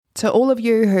To all of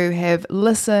you who have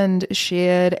listened,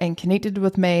 shared, and connected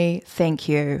with me, thank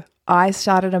you. I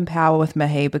started Empower with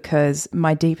Mihi because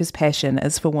my deepest passion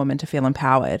is for women to feel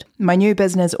empowered. My new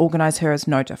business, Organise Her, is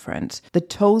no different. The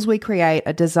tools we create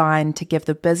are designed to give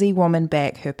the busy woman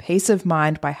back her peace of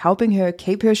mind by helping her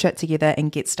keep her shit together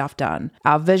and get stuff done.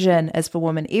 Our vision is for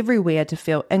women everywhere to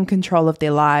feel in control of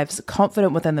their lives,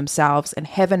 confident within themselves, and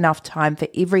have enough time for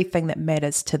everything that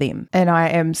matters to them. And I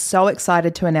am so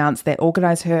excited to announce that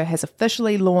Organise Her has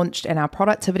officially launched and our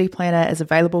productivity planner is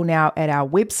available now at our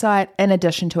website, in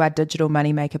addition to our digital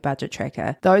moneymaker budget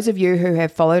tracker. Those of you who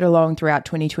have followed along throughout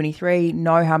 2023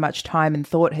 know how much time and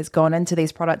thought has gone into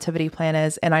these productivity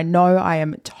planners, and I know I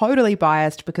am totally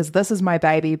biased because this is my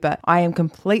baby, but I am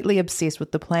completely obsessed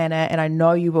with the planner, and I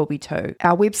know you will be too.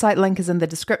 Our website link is in the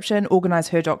description,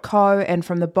 organiseher.co, and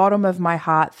from the bottom of my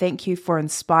heart, thank you for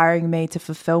inspiring me to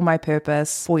fulfill my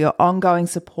purpose, for your ongoing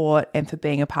support, and for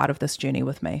being a part of this journey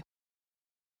with me.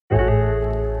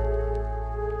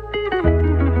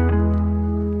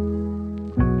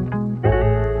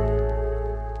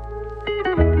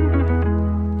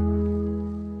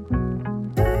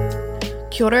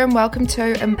 Kia ora and welcome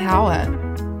to Empower,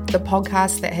 the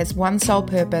podcast that has one sole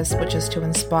purpose, which is to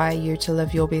inspire you to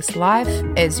live your best life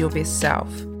as your best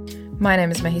self. My name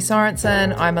is Mihi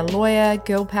Sorensen. I'm a lawyer,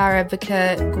 girl power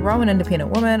advocate, grown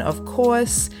independent woman, of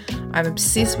course. I'm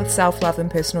obsessed with self-love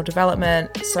and personal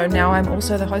development, so now I'm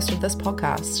also the host of this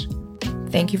podcast.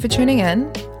 Thank you for tuning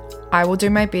in. I will do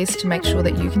my best to make sure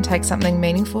that you can take something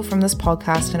meaningful from this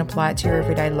podcast and apply it to your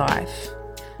everyday life.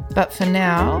 But for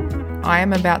now, I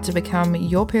am about to become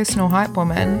your personal hype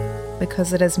woman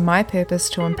because it is my purpose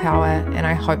to empower, and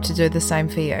I hope to do the same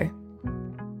for you.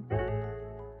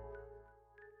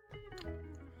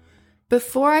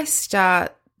 Before I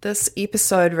start, this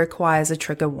episode requires a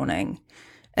trigger warning.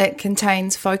 It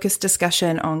contains focused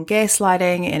discussion on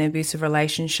gaslighting and abusive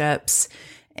relationships,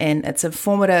 and it's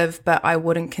informative, but I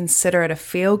wouldn't consider it a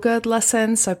feel-good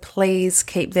listen, so please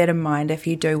keep that in mind if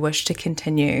you do wish to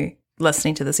continue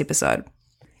listening to this episode.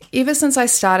 Ever since I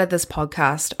started this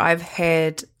podcast, I've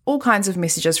had all kinds of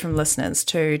messages from listeners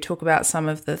to talk about some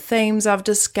of the themes I've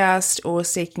discussed or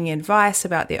seeking advice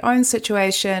about their own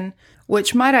situation,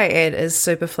 which, might I add, is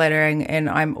super flattering, and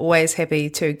I'm always happy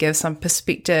to give some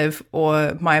perspective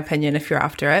or my opinion if you're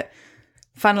after it.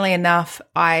 Funnily enough,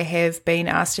 I have been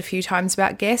asked a few times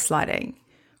about gaslighting,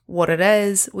 what it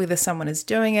is, whether someone is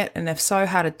doing it, and if so,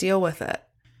 how to deal with it.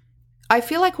 I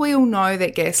feel like we all know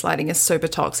that gaslighting is super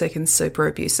toxic and super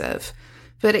abusive,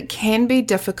 but it can be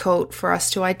difficult for us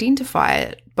to identify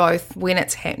it, both when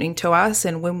it's happening to us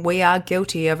and when we are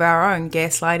guilty of our own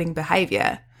gaslighting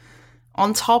behavior.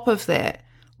 On top of that,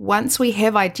 once we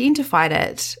have identified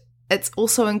it, it's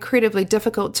also incredibly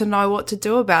difficult to know what to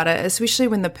do about it, especially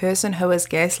when the person who is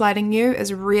gaslighting you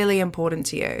is really important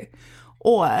to you.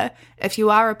 Or, if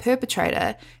you are a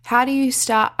perpetrator, how do you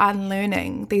start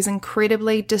unlearning these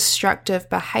incredibly destructive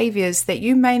behaviors that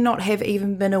you may not have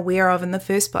even been aware of in the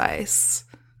first place?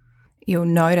 You'll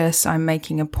notice I'm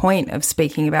making a point of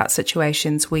speaking about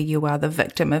situations where you are the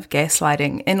victim of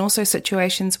gaslighting, and also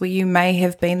situations where you may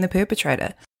have been the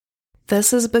perpetrator.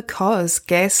 This is because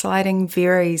gaslighting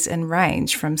varies in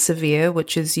range from severe,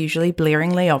 which is usually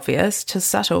blaringly obvious, to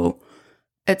subtle.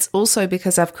 It's also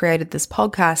because I've created this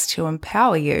podcast to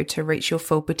empower you to reach your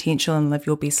full potential and live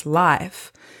your best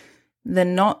life. The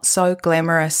not so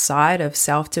glamorous side of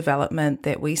self-development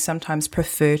that we sometimes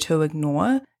prefer to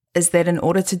ignore is that in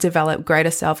order to develop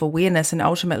greater self-awareness and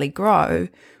ultimately grow,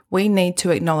 we need to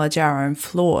acknowledge our own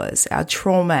flaws, our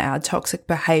trauma, our toxic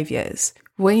behaviors.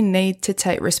 We need to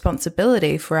take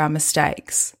responsibility for our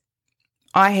mistakes.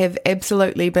 I have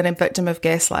absolutely been a victim of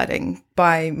gaslighting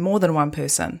by more than one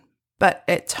person. But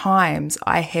at times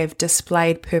I have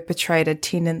displayed perpetrator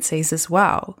tendencies as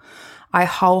well. I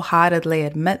wholeheartedly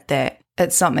admit that.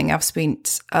 It's something I've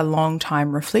spent a long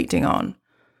time reflecting on.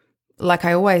 Like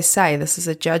I always say, this is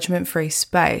a judgment-free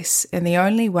space, and the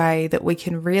only way that we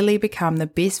can really become the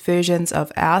best versions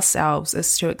of ourselves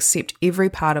is to accept every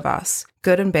part of us,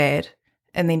 good and bad,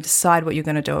 and then decide what you're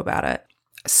going to do about it.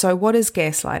 So what is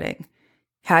gaslighting?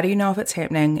 How do you know if it's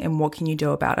happening, and what can you do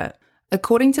about it?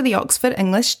 According to the Oxford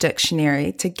English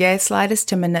Dictionary, to gaslight is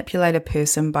to manipulate a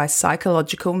person by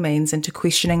psychological means into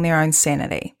questioning their own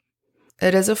sanity.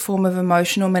 It is a form of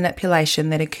emotional manipulation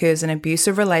that occurs in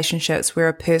abusive relationships where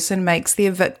a person makes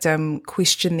their victim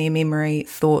question their memory,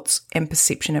 thoughts, and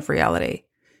perception of reality.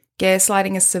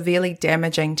 Gaslighting is severely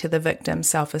damaging to the victim's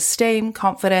self-esteem,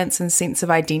 confidence, and sense of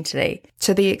identity,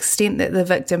 to the extent that the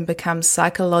victim becomes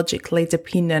psychologically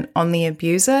dependent on the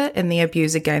abuser and the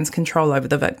abuser gains control over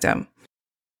the victim.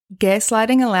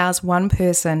 Gaslighting allows one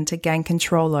person to gain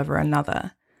control over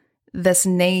another. This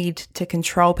need to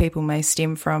control people may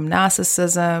stem from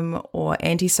narcissism or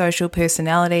antisocial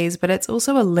personalities, but it's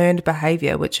also a learned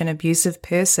behavior which an abusive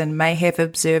person may have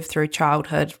observed through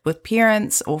childhood with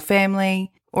parents or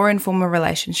family or in former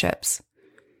relationships.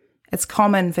 It's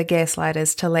common for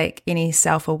gaslighters to lack any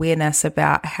self-awareness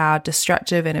about how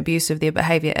destructive and abusive their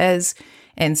behavior is,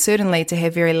 and certainly to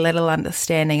have very little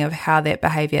understanding of how that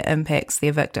behavior impacts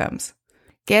their victims.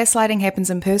 Gaslighting happens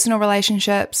in personal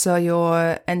relationships, so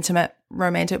your intimate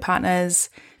romantic partners,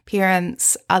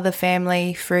 parents, other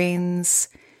family, friends,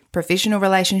 professional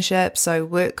relationships, so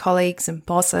work colleagues and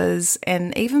bosses,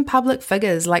 and even public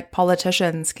figures like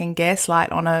politicians can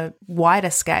gaslight on a wider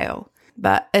scale.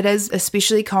 But it is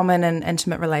especially common in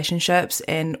intimate relationships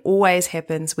and always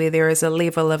happens where there is a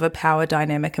level of a power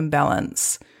dynamic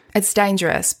imbalance. It's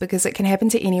dangerous because it can happen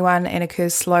to anyone and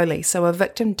occurs slowly, so a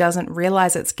victim doesn't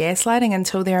realize it's gaslighting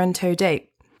until they're in too deep.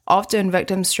 Often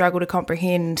victims struggle to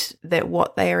comprehend that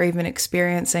what they are even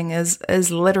experiencing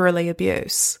is literally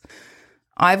abuse.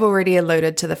 I've already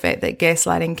alluded to the fact that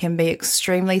gaslighting can be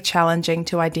extremely challenging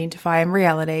to identify in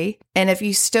reality, and if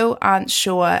you still aren't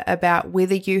sure about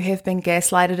whether you have been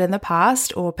gaslighted in the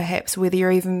past or perhaps whether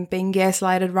you're even being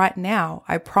gaslighted right now,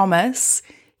 I promise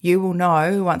you will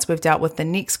know once we've dealt with the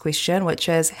next question, which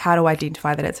is how to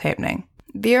identify that it's happening.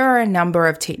 There are a number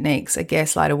of techniques a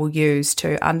gaslighter will use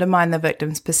to undermine the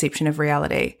victim's perception of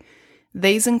reality.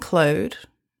 These include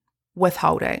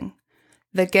withholding.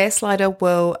 The gaslighter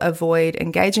will avoid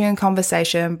engaging in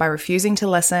conversation by refusing to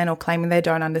listen or claiming they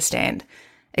don't understand.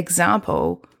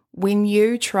 Example, when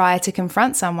you try to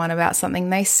confront someone about something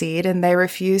they said and they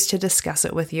refuse to discuss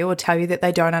it with you or tell you that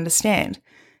they don't understand.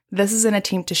 This is an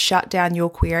attempt to shut down your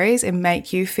queries and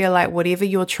make you feel like whatever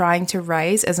you're trying to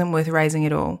raise isn't worth raising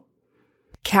at all.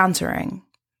 Countering.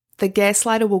 The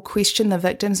gaslighter will question the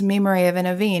victim's memory of an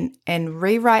event and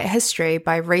rewrite history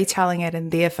by retelling it in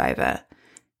their favour.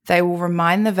 They will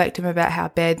remind the victim about how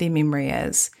bad their memory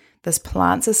is. This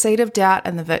plants a seed of doubt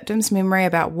in the victim's memory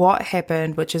about what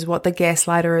happened, which is what the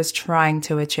gaslighter is trying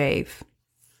to achieve.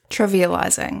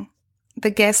 Trivializing. The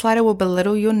gaslighter will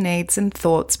belittle your needs and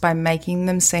thoughts by making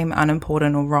them seem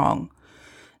unimportant or wrong.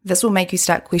 This will make you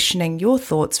start questioning your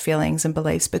thoughts, feelings, and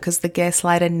beliefs because the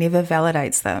gaslighter never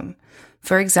validates them.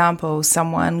 For example,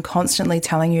 someone constantly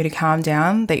telling you to calm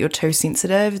down, that you're too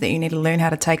sensitive, that you need to learn how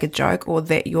to take a joke, or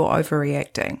that you're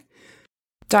overreacting.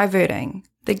 Diverting.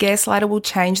 The gaslighter will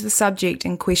change the subject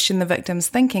and question the victim's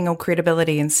thinking or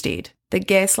credibility instead. The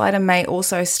gaslighter may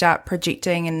also start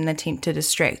projecting in an attempt to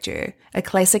distract you. A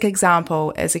classic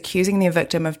example is accusing their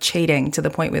victim of cheating to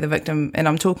the point where the victim, and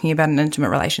I'm talking about an intimate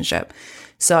relationship,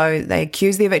 so they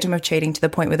accuse their victim of cheating to the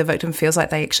point where the victim feels like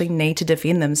they actually need to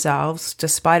defend themselves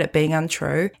despite it being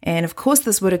untrue. And of course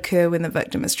this would occur when the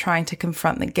victim is trying to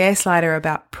confront the gaslighter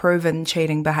about proven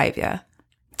cheating behaviour.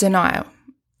 Denial.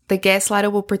 The gaslighter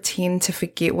will pretend to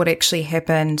forget what actually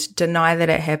happened, deny that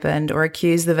it happened, or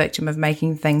accuse the victim of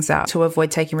making things up to avoid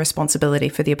taking responsibility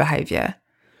for their behaviour.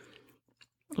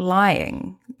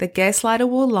 Lying. The gaslighter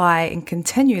will lie and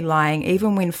continue lying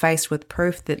even when faced with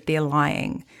proof that they're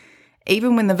lying.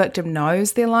 Even when the victim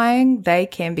knows they're lying, they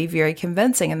can be very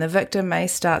convincing, and the victim may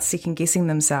start second-guessing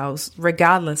themselves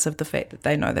regardless of the fact that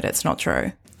they know that it's not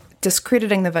true.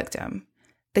 Discrediting the victim.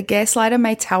 The gaslighter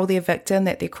may tell their victim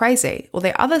that they're crazy or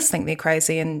that others think they're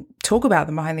crazy and talk about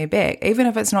them behind their back, even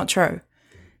if it's not true.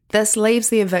 This leaves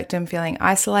their victim feeling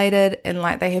isolated and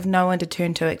like they have no one to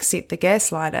turn to except the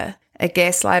gaslighter. A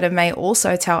gaslighter may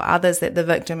also tell others that the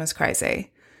victim is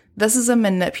crazy. This is a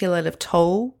manipulative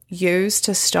tool used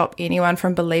to stop anyone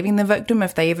from believing the victim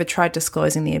if they ever tried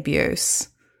disclosing the abuse.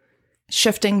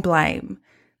 Shifting blame.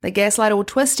 The gaslighter will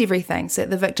twist everything so that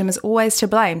the victim is always to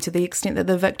blame to the extent that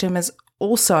the victim is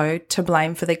also to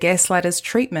blame for the gaslighter's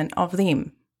treatment of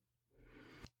them.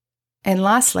 And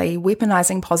lastly,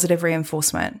 weaponizing positive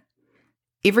reinforcement.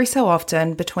 Every so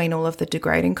often, between all of the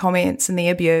degrading comments and the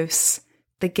abuse,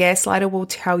 the gaslighter will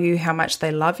tell you how much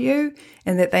they love you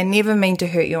and that they never mean to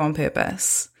hurt you on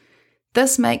purpose.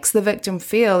 This makes the victim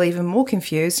feel even more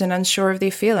confused and unsure of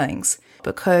their feelings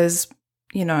because,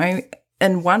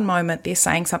 in one moment they're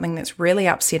saying something that's really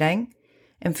upsetting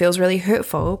and feels really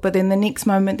hurtful, but then the next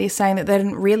moment they're saying that they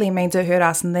didn't really mean to hurt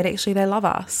us and that actually they love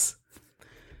us.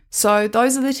 So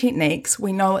those are the techniques,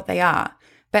 we know what they are,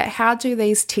 but how do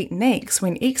these techniques,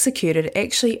 when executed,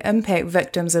 actually impact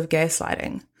victims of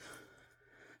gaslighting?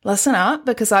 Listen up,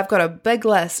 because I've got a big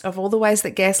list of all the ways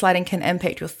that gaslighting can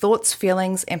impact your thoughts,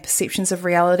 feelings, and perceptions of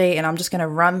reality, and I'm just going to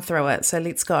run through it, so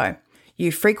let's go.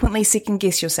 You frequently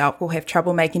second-guess yourself or have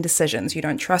trouble making decisions. You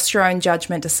don't trust your own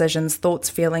judgment, decisions,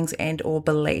 thoughts, feelings, and or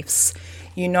beliefs.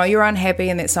 You know you're unhappy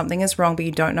and that something is wrong, but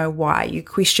you don't know why. You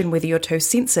question whether you're too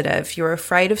sensitive. You're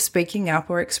afraid of speaking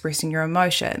up or expressing your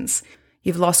emotions.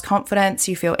 You've lost confidence.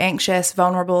 You feel anxious,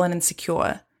 vulnerable, and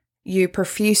insecure. You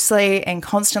profusely and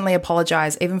constantly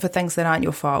apologize, even for things that aren't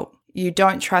your fault. You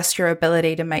don't trust your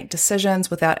ability to make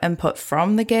decisions without input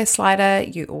from the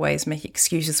gaslighter. You always make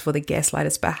excuses for the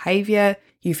gaslighter's behavior.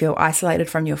 You feel isolated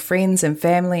from your friends and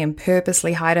family and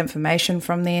purposely hide information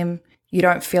from them. You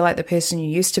don't feel like the person you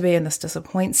used to be and this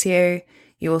disappoints you.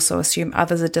 You also assume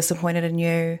others are disappointed in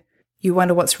you. You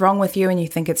wonder what's wrong with you and you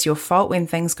think it's your fault when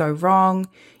things go wrong.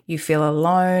 You feel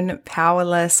alone,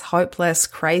 powerless, hopeless,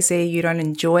 crazy. You don't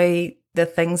enjoy the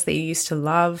things that you used to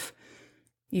love.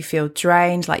 You feel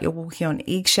drained, like you're walking on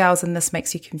eggshells, and this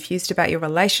makes you confused about your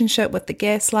relationship with the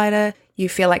gaslighter. You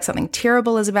feel like something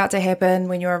terrible is about to happen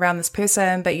when you're around this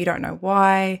person, but you don't know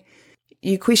why.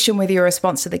 You question whether your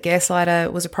response to the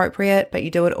gaslighter was appropriate, but you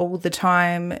do it all the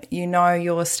time. You know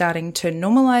you're starting to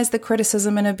normalize the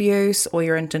criticism and abuse, or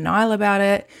you're in denial about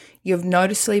it. You've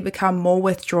noticeably become more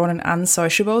withdrawn and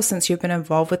unsociable since you've been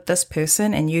involved with this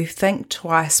person, and you think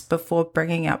twice before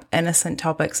bringing up innocent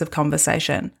topics of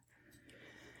conversation.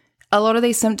 A lot of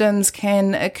these symptoms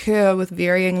can occur with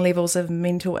varying levels of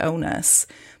mental illness,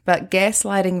 but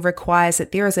gaslighting requires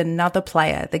that there is another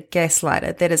player, the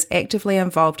gaslighter, that is actively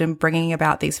involved in bringing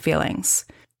about these feelings.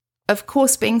 Of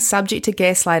course, being subject to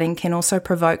gaslighting can also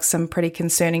provoke some pretty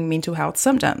concerning mental health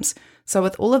symptoms. So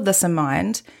with all of this in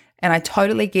mind, and I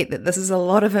totally get that this is a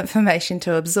lot of information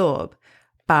to absorb,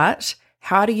 but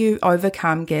how do you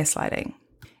overcome gaslighting?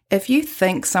 If you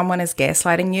think someone is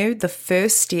gaslighting you, the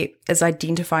first step is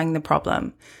identifying the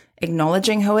problem,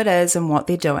 acknowledging who it is and what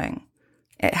they're doing.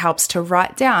 It helps to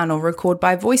write down or record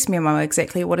by voice memo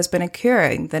exactly what has been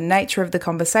occurring, the nature of the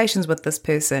conversations with this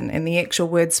person, and the actual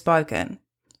words spoken.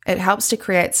 It helps to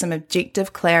create some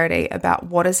objective clarity about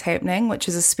what is happening, which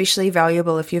is especially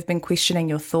valuable if you've been questioning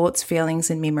your thoughts, feelings,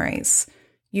 and memories.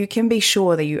 You can be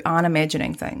sure that you aren't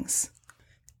imagining things.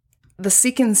 The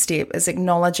second step is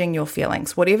acknowledging your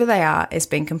feelings, whatever they are, as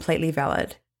being completely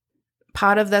valid.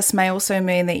 Part of this may also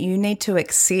mean that you need to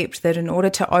accept that in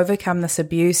order to overcome this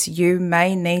abuse, you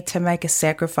may need to make a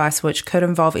sacrifice, which could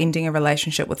involve ending a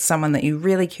relationship with someone that you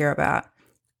really care about.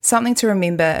 Something to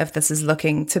remember if this is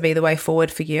looking to be the way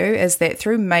forward for you is that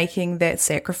through making that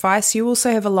sacrifice, you also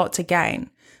have a lot to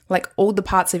gain, like all the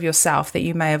parts of yourself that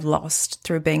you may have lost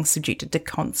through being subjected to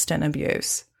constant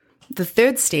abuse. The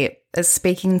third step is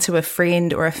speaking to a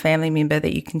friend or a family member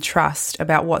that you can trust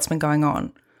about what's been going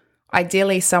on.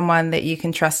 Ideally, someone that you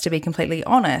can trust to be completely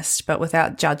honest, but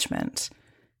without judgment.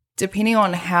 Depending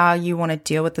on how you want to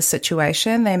deal with the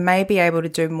situation, they may be able to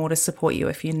do more to support you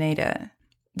if you need it.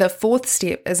 The fourth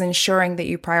step is ensuring that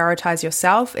you prioritize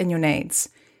yourself and your needs.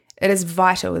 It is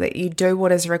vital that you do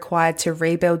what is required to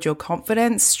rebuild your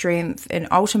confidence, strength, and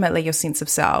ultimately your sense of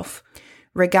self.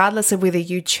 Regardless of whether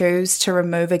you choose to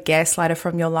remove a gaslighter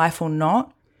from your life or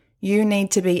not, you need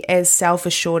to be as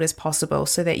self-assured as possible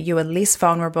so that you are less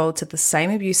vulnerable to the same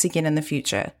abuse again in the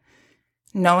future.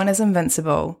 No one is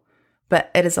invincible, but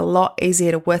it is a lot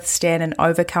easier to withstand and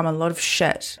overcome a lot of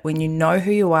shit when you know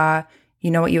who you are,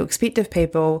 you know what you expect of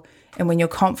people, and when you're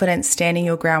confident standing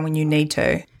your ground when you need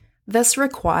to. This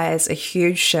requires a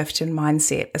huge shift in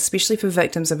mindset, especially for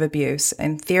victims of abuse,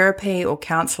 and therapy or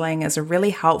counselling is a really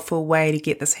helpful way to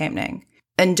get this happening.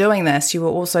 In doing this, you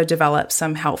will also develop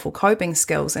some helpful coping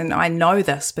skills, and I know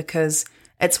this because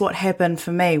it's what happened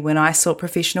for me when I sought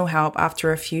professional help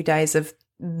after a few days of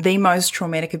the most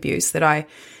traumatic abuse that I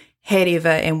had ever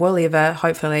and will ever,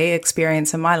 hopefully,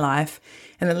 experience in my life,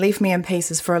 and it left me in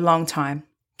pieces for a long time.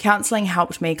 Counselling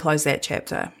helped me close that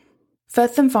chapter.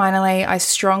 Fifth and finally, I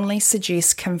strongly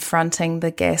suggest confronting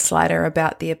the gaslighter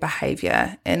about their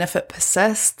behaviour, and if it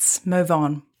persists, move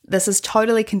on. This is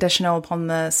totally conditional upon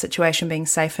the situation being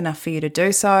safe enough for you to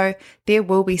do so. There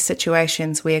will be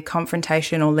situations where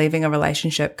confrontation or leaving a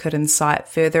relationship could incite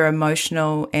further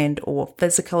emotional and or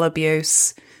physical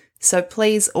abuse. So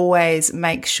please always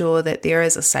make sure that there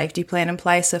is a safety plan in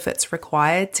place if it's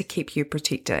required to keep you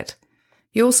protected.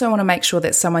 You also want to make sure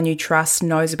that someone you trust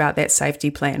knows about that safety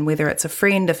plan, whether it's a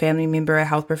friend, a family member, a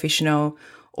health professional,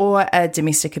 or a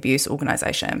domestic abuse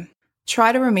organisation.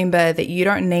 Try to remember that you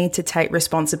don't need to take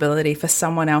responsibility for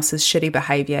someone else's shitty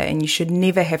behaviour, and you should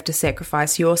never have to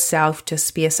sacrifice yourself to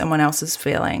spare someone else's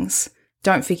feelings.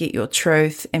 Don't forget your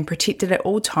truth and protect it at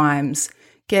all times.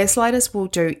 Gaslighters will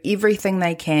do everything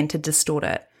they can to distort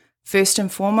it. First and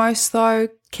foremost, though,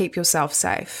 keep yourself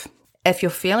safe. If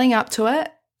you're feeling up to it,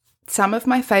 Some of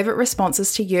my favorite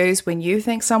responses to use when you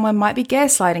think someone might be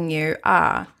gaslighting you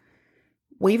are,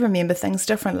 we remember things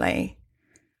differently.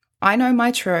 I know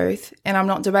my truth and I'm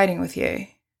not debating with you.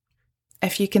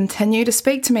 If you continue to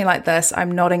speak to me like this,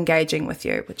 I'm not engaging with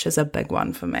you, which is a big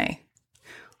one for me.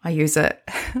 I use it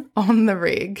on the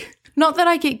reg. Not that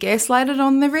I get gaslighted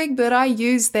on the reg, but I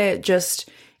use that just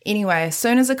anyway. As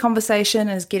soon as a conversation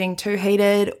is getting too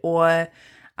heated or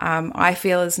I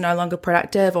feel is no longer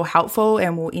productive or helpful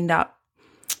and will end up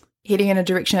heading in a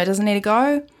direction it doesn't need to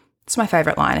go, it's my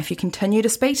favorite line. If you continue to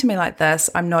speak to me like this,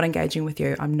 I'm not engaging with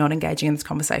you. I'm not engaging in this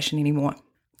conversation anymore.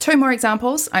 2 more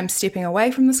examples. I'm stepping away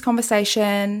from this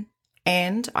conversation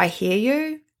and I hear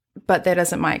you, but that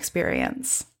isn't my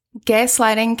experience.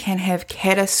 Gaslighting can have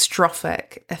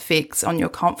catastrophic effects on your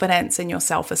confidence and your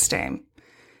self-esteem.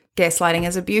 Gaslighting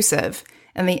is abusive,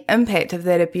 and the impact of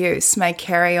that abuse may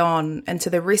carry on into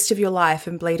the rest of your life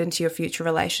and bleed into your future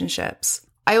relationships.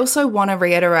 I also want to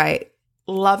reiterate,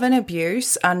 love and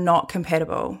abuse are not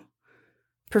compatible.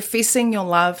 Professing your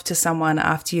love to someone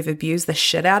after you've abused the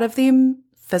shit out of them,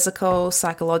 physical,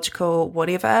 psychological,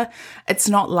 whatever, it's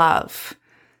not love.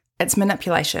 It's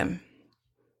manipulation.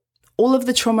 All of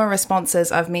the trauma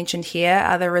responses I've mentioned here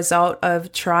are the result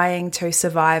of trying to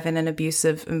survive in an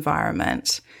abusive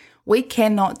environment. We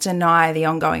cannot deny the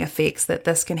ongoing effects that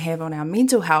this can have on our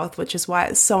mental health, which is why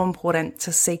it's so important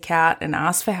to seek out and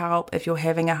ask for help if you're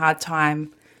having a hard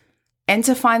time, and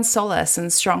to find solace in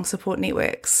strong support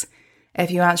networks. If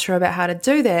you aren't sure about how to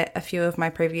do that, a few of my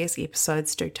previous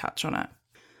episodes do touch on it.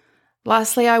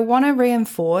 Lastly, I want to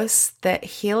reinforce that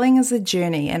healing is a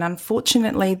journey, and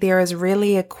unfortunately there is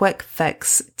really a quick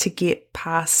fix to get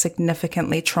past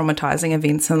significantly traumatizing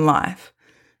events in life,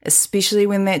 especially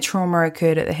when that trauma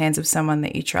occurred at the hands of someone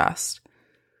that you trust.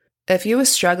 If you are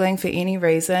struggling for any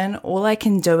reason, all I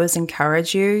can do is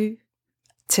encourage you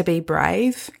to be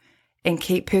brave and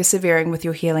keep persevering with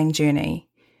your healing journey.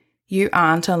 You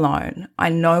aren't alone. I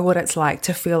know what it's like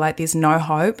to feel like there's no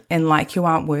hope and like you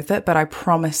aren't worth it, but I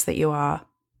promise that you are.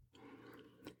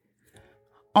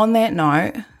 On that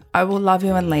note, I will love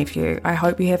you and leave you. I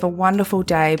hope you have a wonderful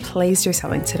day. Please do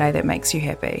something today that makes you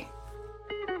happy.